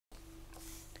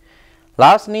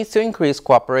Laos needs to increase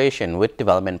cooperation with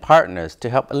development partners to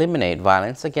help eliminate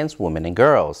violence against women and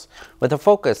girls, with a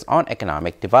focus on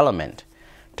economic development.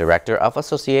 Director of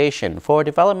Association for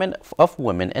Development of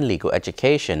Women and Legal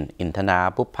Education,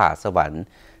 Inthana Bouphasavanh,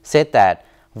 said that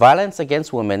violence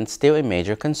against women is still a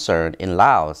major concern in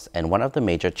Laos, and one of the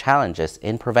major challenges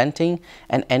in preventing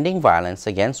and ending violence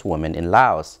against women in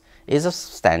Laos is a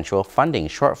substantial funding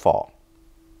shortfall.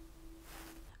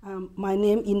 My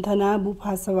name is Inthana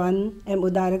Bouphasavanh. I'm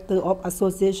a director of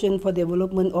Association for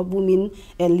Development of Women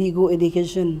and Legal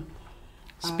Education.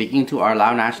 Speaking to our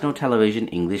Lao National Television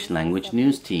English language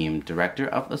news team, Director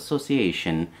of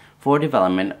Association for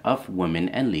Development of Women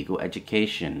and Legal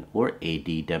Education, or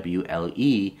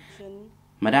ADWLE,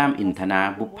 Madame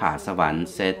Inthana Bouphasavanh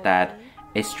said that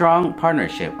a strong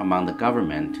partnership among the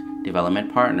government,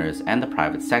 development partners, and the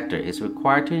private sector is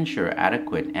required to ensure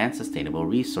adequate and sustainable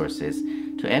resources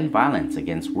to end violence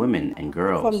against women and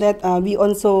girls. From that, we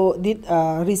also did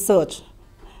research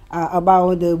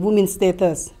about the women's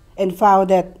status and found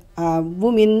that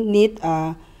women need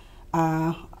a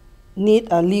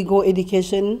legal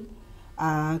education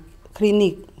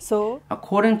clinic. So,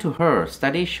 according to her,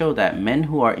 studies show that men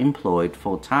who are employed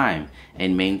full-time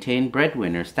and maintain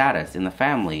breadwinner status in the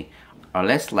family are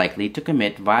less likely to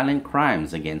commit violent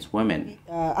crimes against women.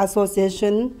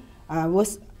 Association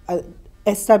was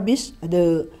established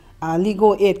the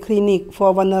legal aid clinic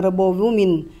for vulnerable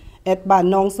women at Ban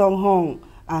Nong Song Hong,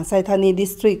 Saitani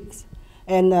district,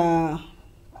 and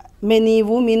many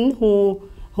women who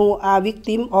are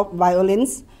victims of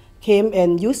violence came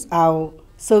and used our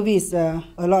service a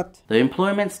lot. The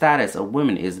employment status of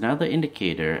women is another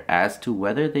indicator as to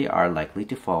whether they are likely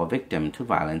to fall victim to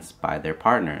violence by their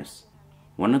partners.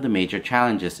 One of the major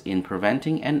challenges in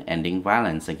preventing and ending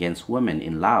violence against women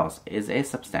in Laos is a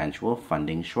substantial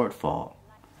funding shortfall.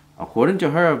 According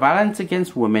to her, violence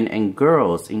against women and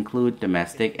girls include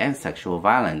domestic and sexual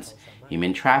violence,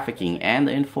 human trafficking, and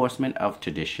the enforcement of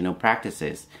traditional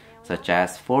practices, such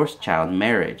as forced child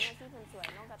marriage.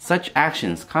 Such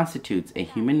actions constitute a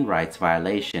human rights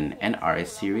violation and are a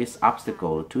serious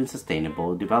obstacle to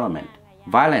sustainable development.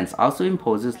 Violence also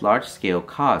imposes large-scale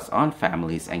costs on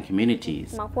families and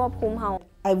communities.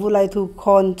 I would like to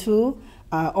call to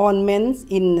all men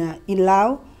in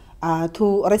Laos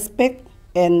to respect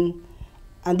and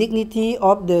dignity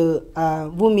of the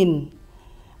women,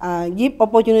 give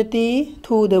opportunity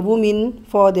to the women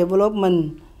for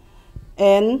development,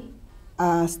 and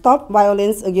stop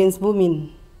violence against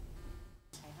women.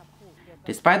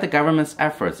 Despite the government's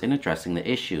efforts in addressing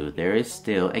the issue, there is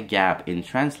still a gap in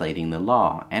translating the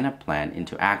law and a plan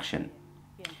into action.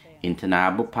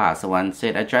 Inthana Bouphasavanh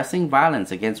said addressing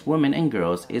violence against women and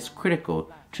girls is critical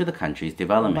to the country's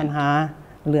development.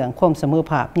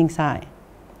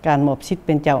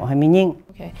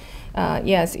 Okay.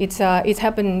 Yes, it's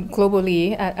happened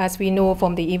globally, as we know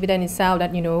from the evidence itself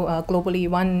that globally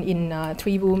 1 in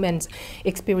 3 women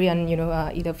experience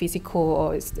either physical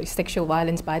or sexual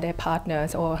violence by their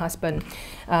partners or husband,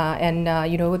 and I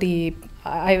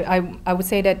would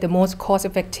say that the most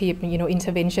cost-effective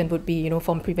intervention would be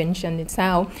from prevention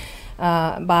itself.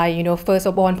 By first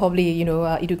of all probably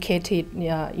educated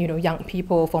young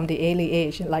people from the early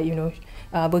age, like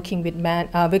working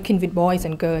with boys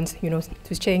and girls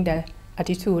to change their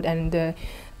attitude and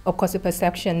of course the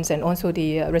perceptions, and also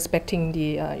the respecting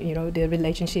the the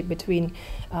relationship between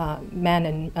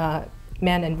man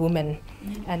and woman.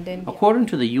 And then, according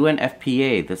to the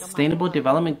UNFPA, the Sustainable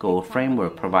Development Goal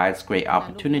Framework provides great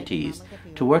opportunities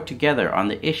to work together on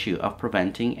the issue of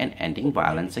preventing and ending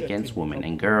violence against women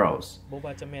and girls.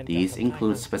 These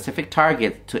include specific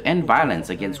targets to end violence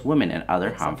against women and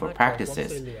other harmful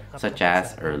practices, such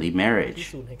as early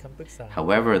marriage.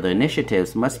 However, the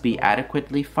initiatives must be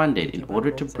adequately funded in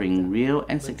order to bring real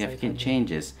and significant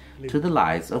changes to the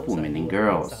lives of women and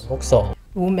girls.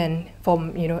 Women,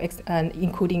 from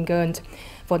including girls,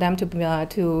 for them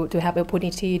to have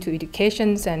opportunity to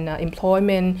education and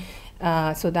employment,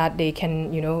 so that they can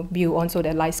build also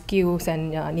their life skills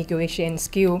and negotiation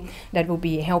skill that will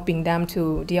be helping them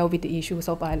to deal with the issues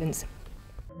of violence.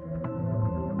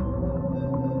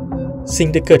 สิ่ง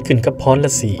ที่เกิดขึ้นกับพรแล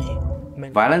ะสี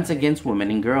Violence against women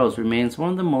and girls remains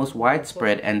one of the most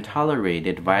widespread and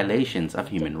tolerated violations of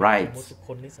human rights.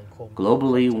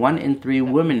 Globally, 1 in 3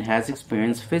 women has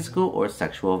experienced physical or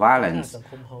sexual violence,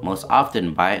 most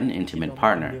often by an intimate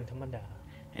partner.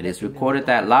 It is recorded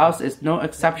that Laos is no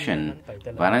exception.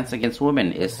 Violence against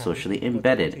women is socially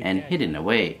embedded and hidden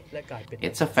away.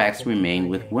 Its effects remain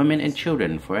with women and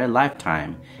children for a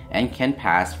lifetime and can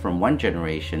pass from one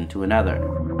generation to another.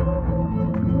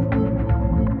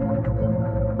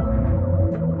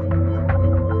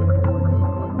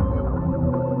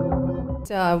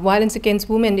 Violence against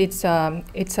women, it's a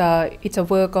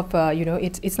work of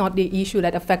it's not the issue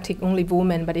that affecting only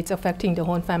women, but it's affecting the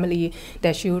whole family,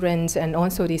 their children, and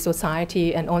also the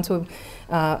society, and also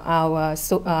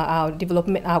our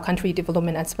development, our country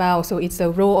development as well. So it's a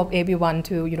role of everyone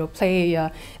to play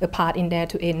a part in there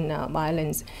to end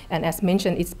violence. And as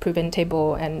mentioned, it's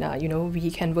preventable, and we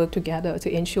can work together to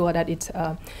ensure that it's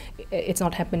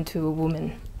not happen to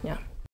women. Yeah.